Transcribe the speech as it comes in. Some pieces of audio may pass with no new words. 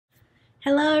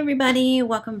Hello everybody,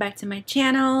 welcome back to my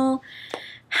channel.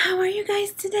 How are you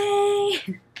guys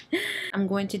today? I'm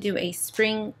going to do a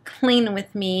spring clean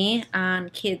with me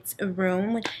on kids'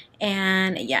 room,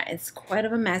 and yeah, it's quite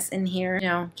of a mess in here. You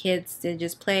know, kids, they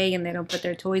just play and they don't put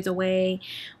their toys away,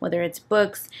 whether it's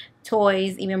books,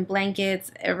 toys, even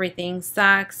blankets, everything,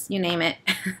 socks, you name it.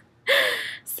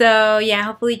 So yeah,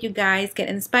 hopefully you guys get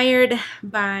inspired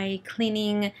by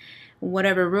cleaning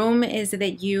whatever room is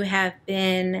that you have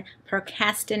been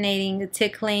procrastinating to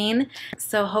clean.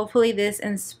 So hopefully this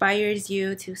inspires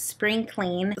you to spring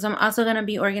clean. So I'm also going to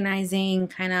be organizing,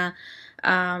 kind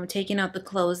of taking out the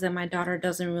clothes that my daughter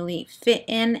doesn't really fit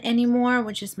in anymore,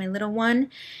 which is my little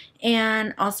one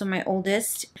and also my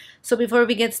oldest. So before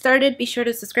we get started, be sure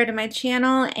to subscribe to my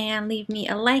channel and leave me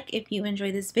a like if you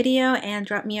enjoy this video, and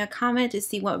drop me a comment to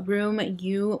see what room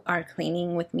you are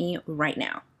cleaning with me right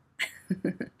now.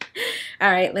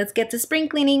 Alright, let's get to spring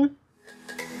cleaning.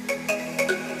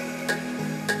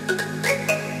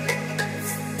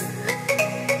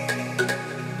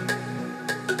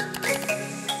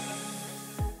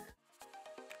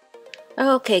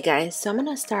 Okay guys, so I'm going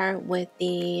to start with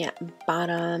the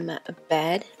bottom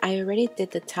bed. I already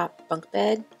did the top bunk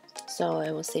bed, so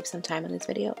it will save some time in this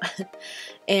video.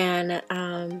 And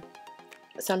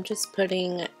so I'm just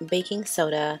putting baking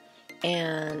soda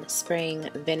and spraying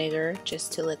vinegar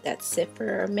just to let that sit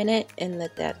for a minute and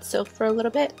let that soak for a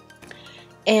little bit.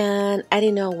 And I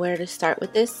didn't know where to start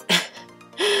with this.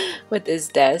 With this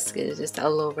desk, it's just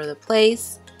all over the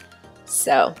place.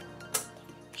 So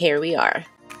here we are.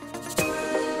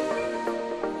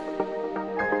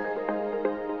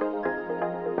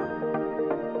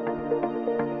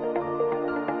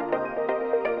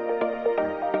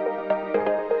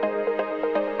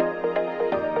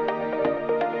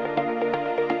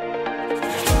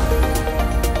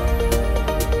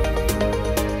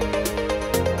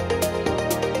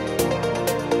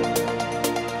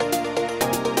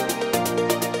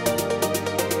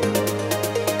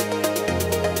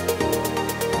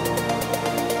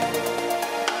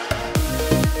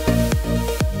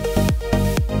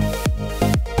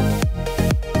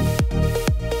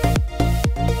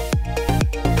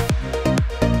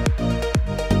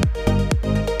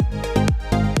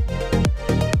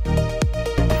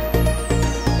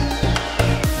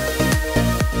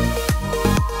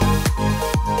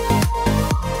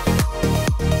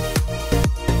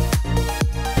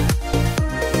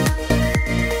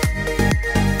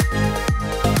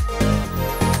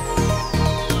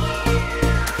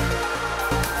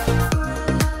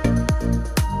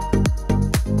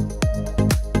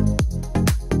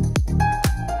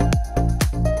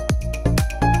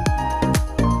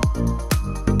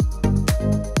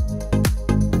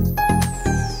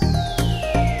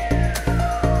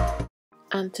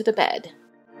 To the bed.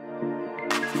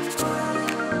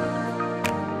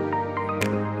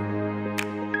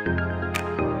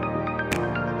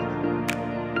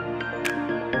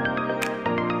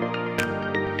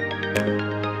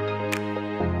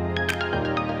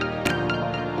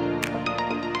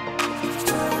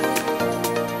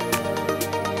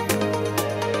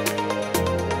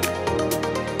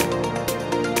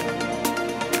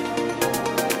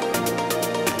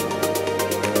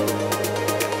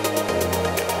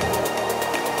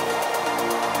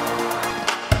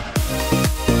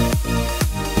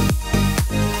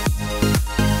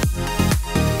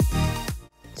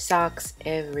 Socks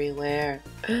everywhere.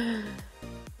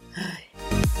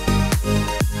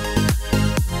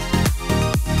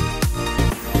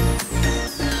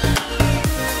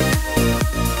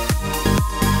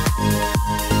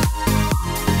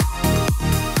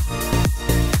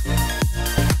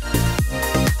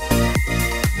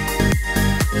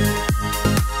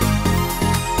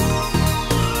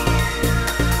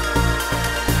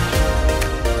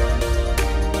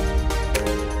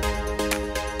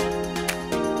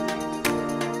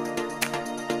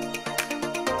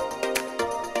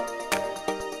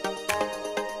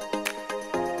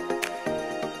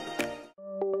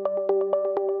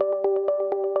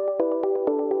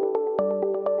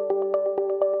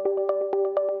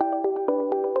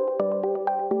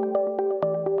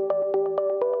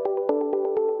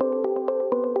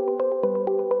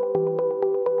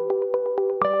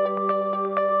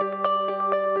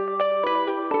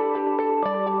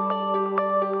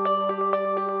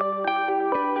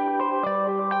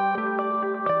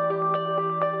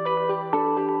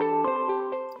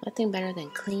 Nothing better than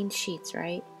clean sheets,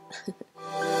 right?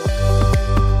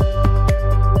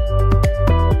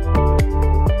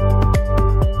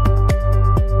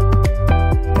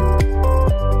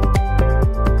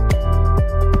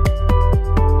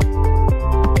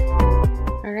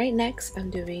 Alright, next Next,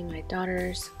 I'm doing my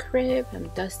daughter's crib. I'm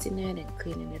dusting it and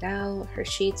cleaning it out. Her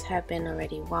sheets have been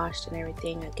already washed and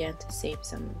everything, again to save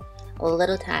a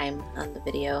little time on the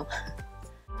video.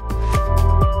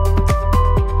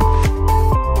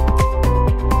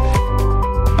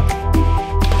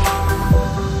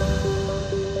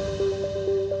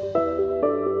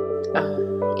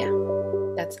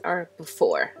 Yeah, that's our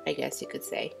before, I guess you could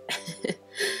say.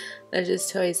 There's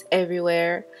just toys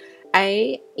everywhere.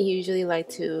 I usually like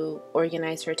to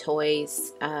organize her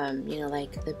toys, you know,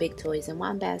 like the big toys in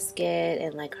one basket,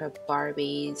 and like her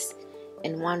Barbies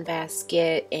in one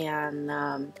basket, and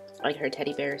like her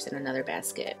teddy bears in another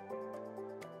basket.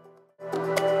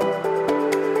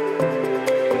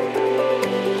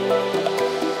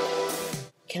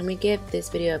 Can we give this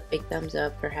video a big thumbs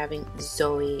up for having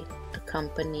Zoe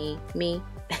accompany me?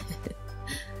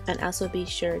 And also be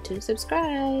sure to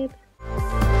subscribe.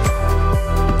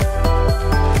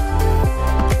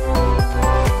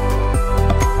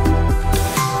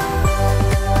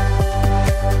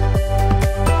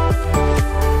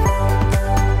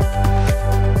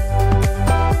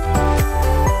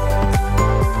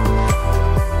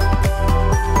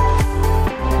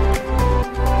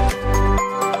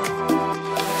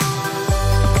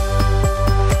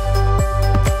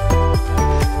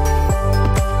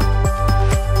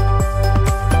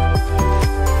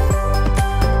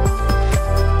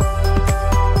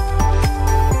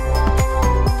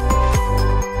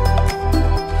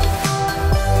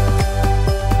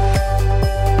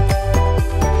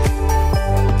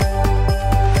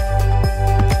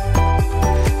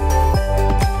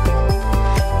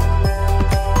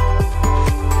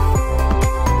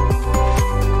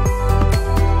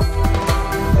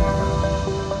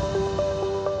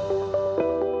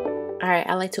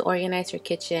 I like to organize her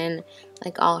kitchen,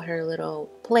 like all her little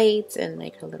plates and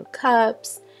like her little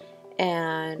cups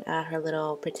and her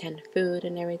little pretend food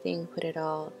and everything, put it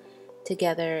all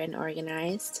together and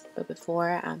organized. But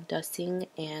before, I'm dusting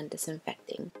and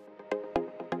disinfecting.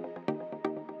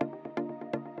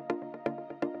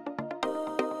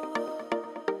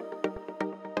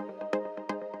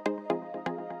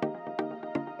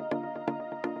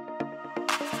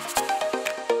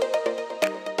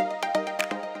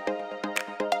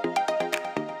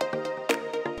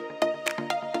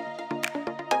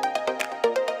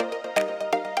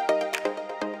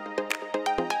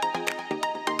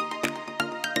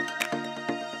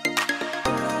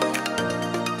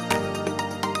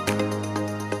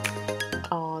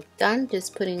 Done,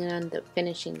 just putting on the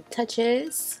finishing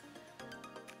touches.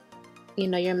 You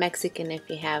know you're Mexican if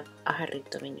you have a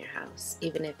jarrito in your house,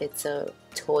 even if it's a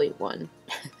toy one.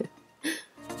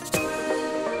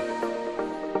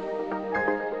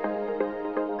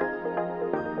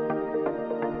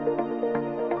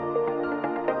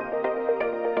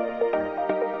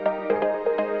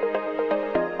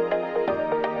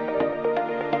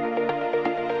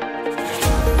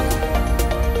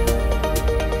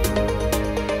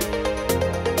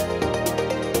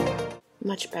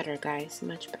 Much better, guys,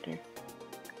 much better.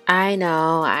 I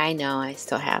know, I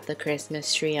still have the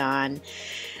Christmas tree on.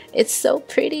 It's so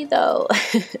pretty though.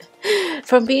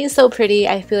 From being so pretty,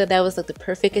 I feel that was like the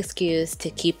perfect excuse to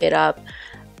keep it up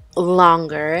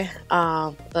longer.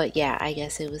 But yeah, I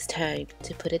guess it was time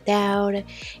to put it down,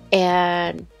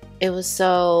 and it was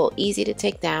so easy to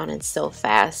take down and so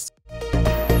fast.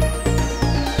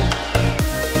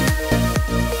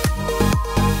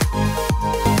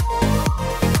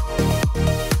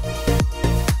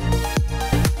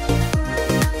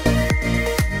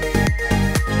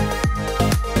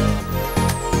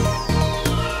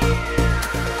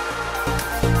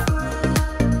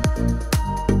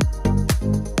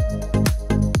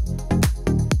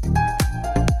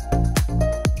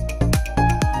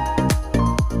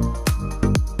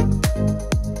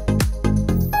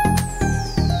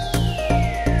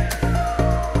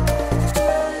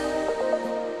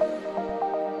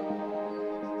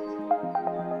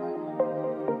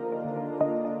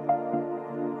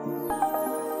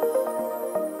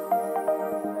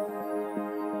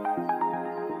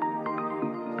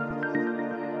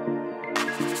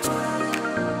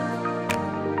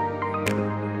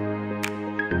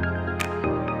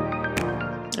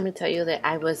 Let me tell you that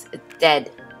I was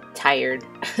dead tired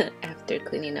after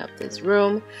cleaning up this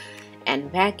room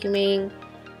and vacuuming.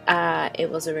 It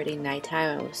was already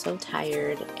nighttime. I was so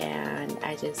tired and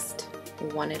I just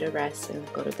wanted to rest and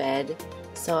go to bed,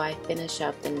 so I finished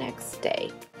up the next day.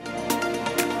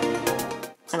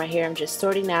 And right here I'm just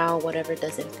sorting out whatever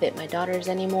doesn't fit my daughters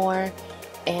anymore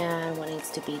and what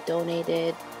needs to be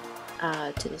donated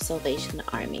to the Salvation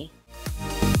Army.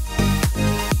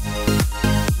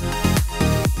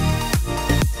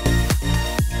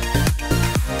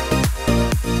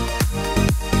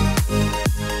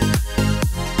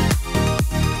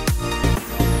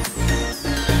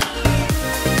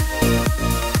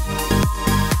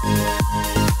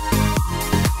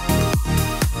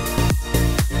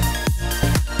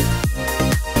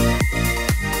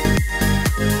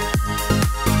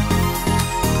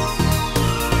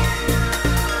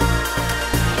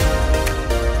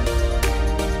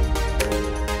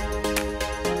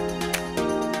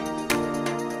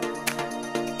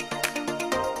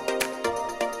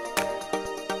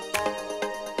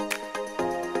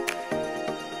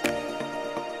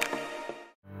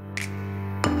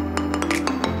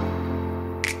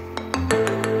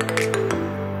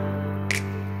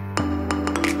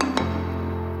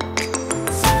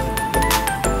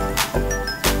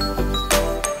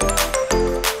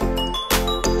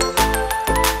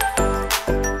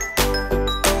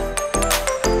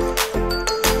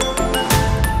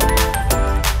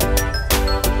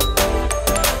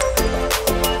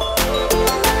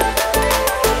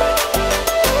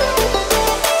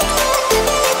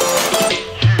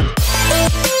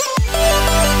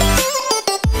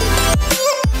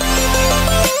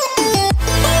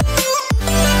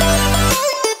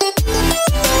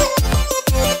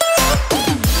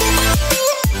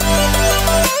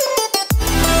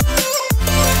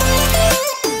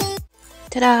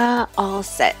 all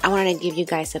set. I wanted to give you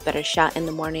guys a better shot in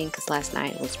the morning because last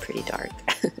night it was pretty dark.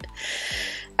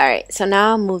 Alright, so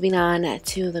now I'm moving on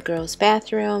to the girls'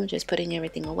 bathroom, just putting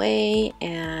everything away.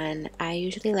 And I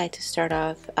usually like to start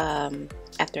off,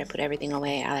 after I put everything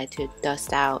away, I like to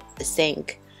dust out the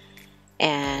sink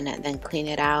and then clean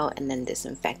it out and then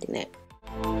disinfecting it.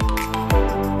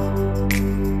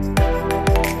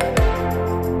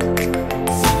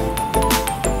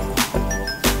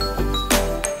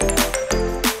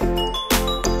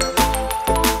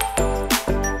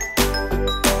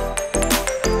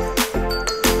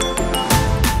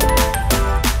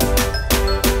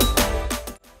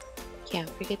 Can't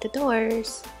forget the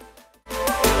doors.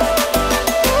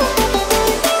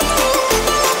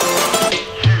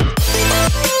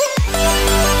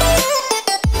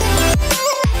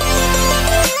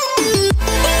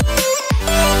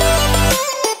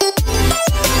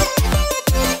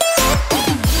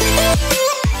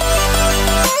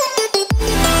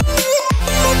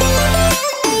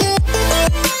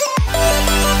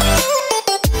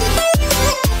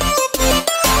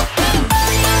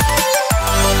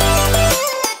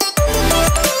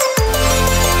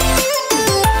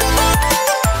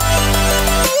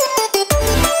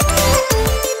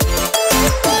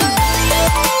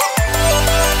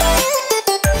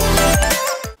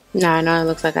 Now I know it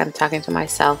looks like I'm talking to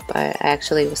myself, but I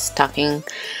actually was talking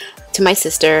to my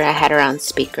sister. I had her on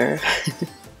speaker.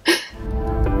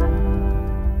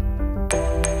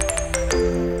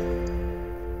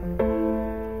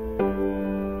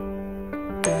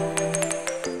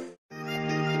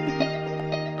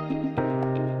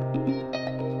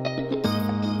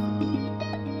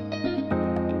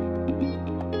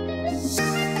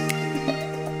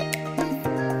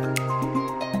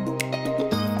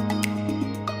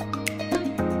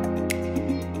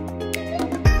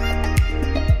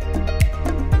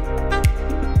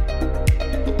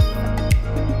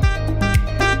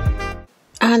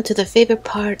 On to the favorite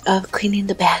part of cleaning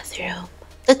the bathroom,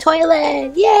 the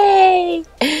toilet. Yay!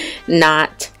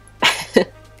 Not.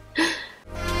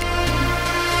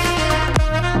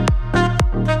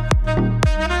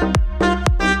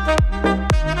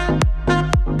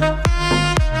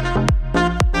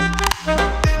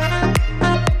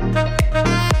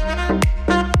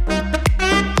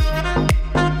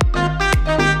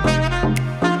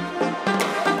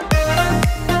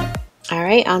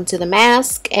 Alright, onto the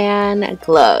mask and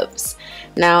gloves.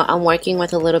 Now I'm working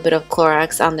with a little bit of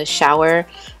Clorox on the shower.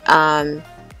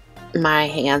 My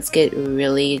hands get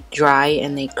really dry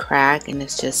and they crack, and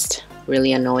it's just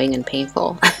really annoying and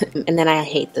painful. And then I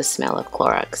hate the smell of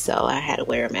Clorox, so I had to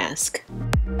wear a mask.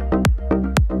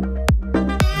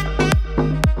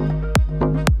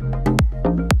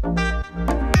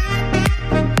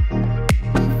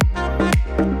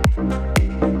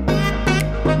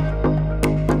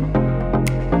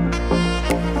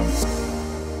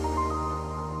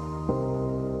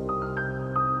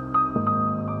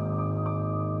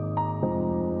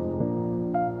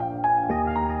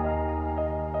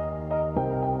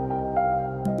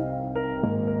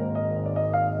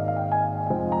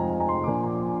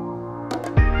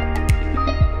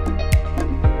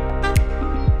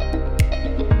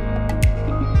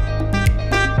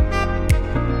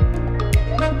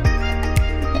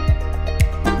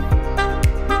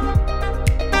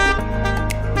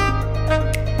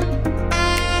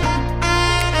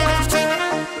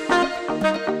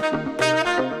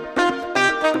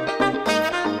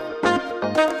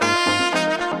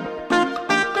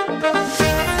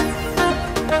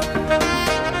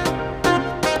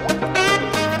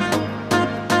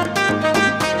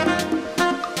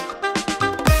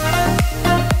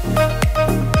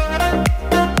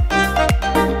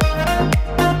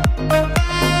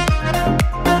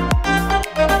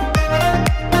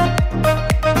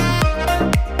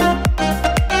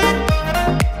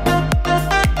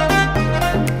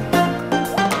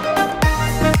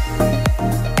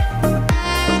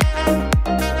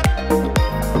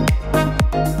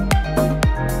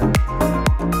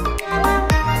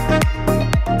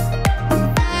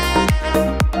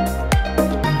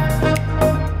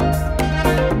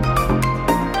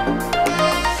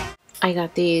 I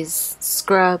got these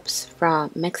scrubs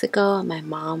from Mexico. My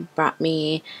mom brought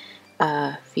me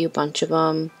a bunch of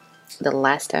them the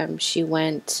last time she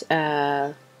went,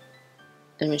 and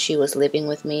when she was living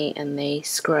with me, and they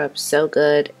scrub so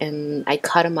good. And I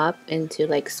cut them up into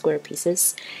like square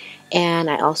pieces, and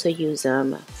I also use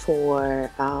them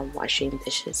for washing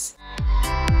dishes.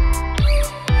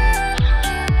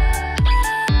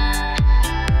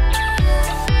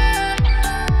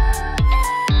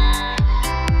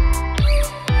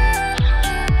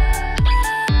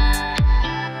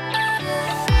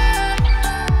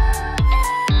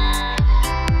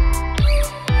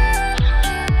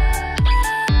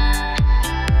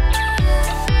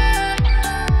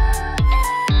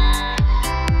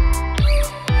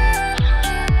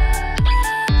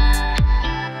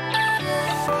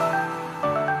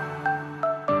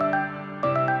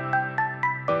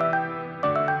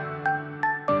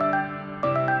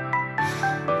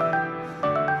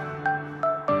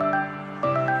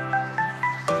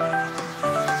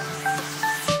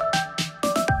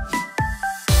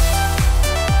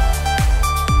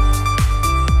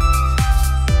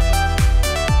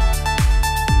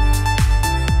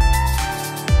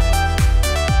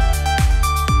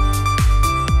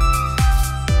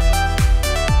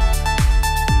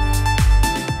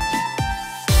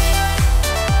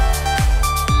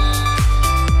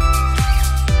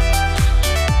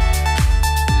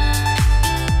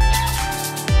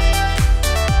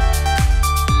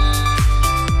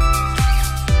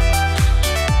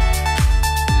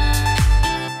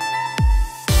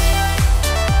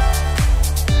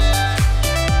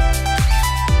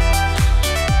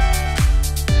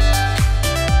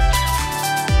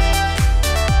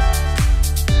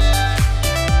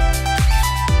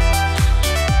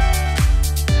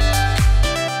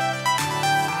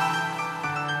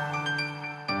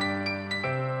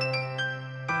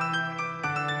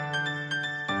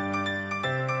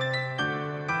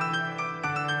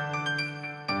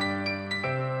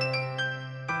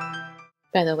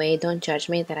 By the way, don't judge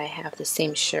me that I have the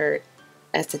same shirt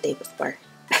as the day before.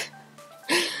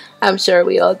 I'm sure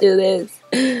we all do this.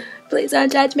 Please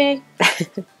don't judge me.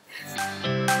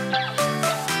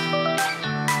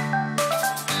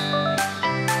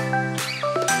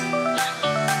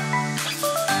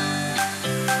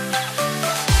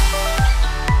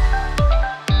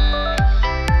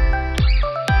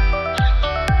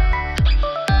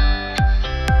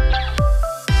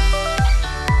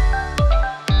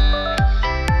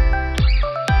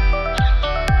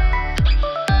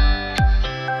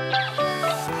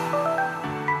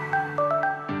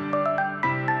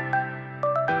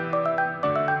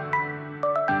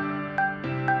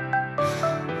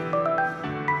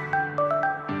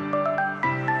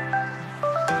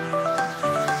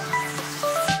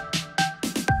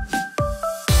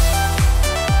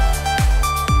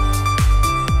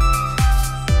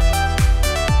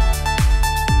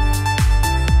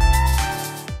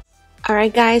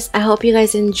 Alright guys, I hope you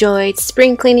guys enjoyed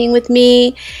spring cleaning with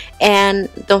me, and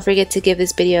don't forget to give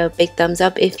this video a big thumbs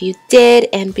up if you did,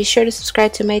 and be sure to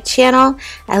subscribe to my channel.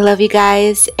 I love you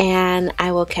guys, and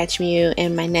I will catch you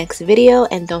in my next video.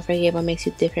 And don't forget, what makes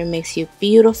you different makes you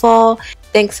beautiful.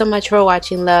 Thanks so much for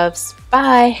watching, loves.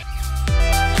 Bye.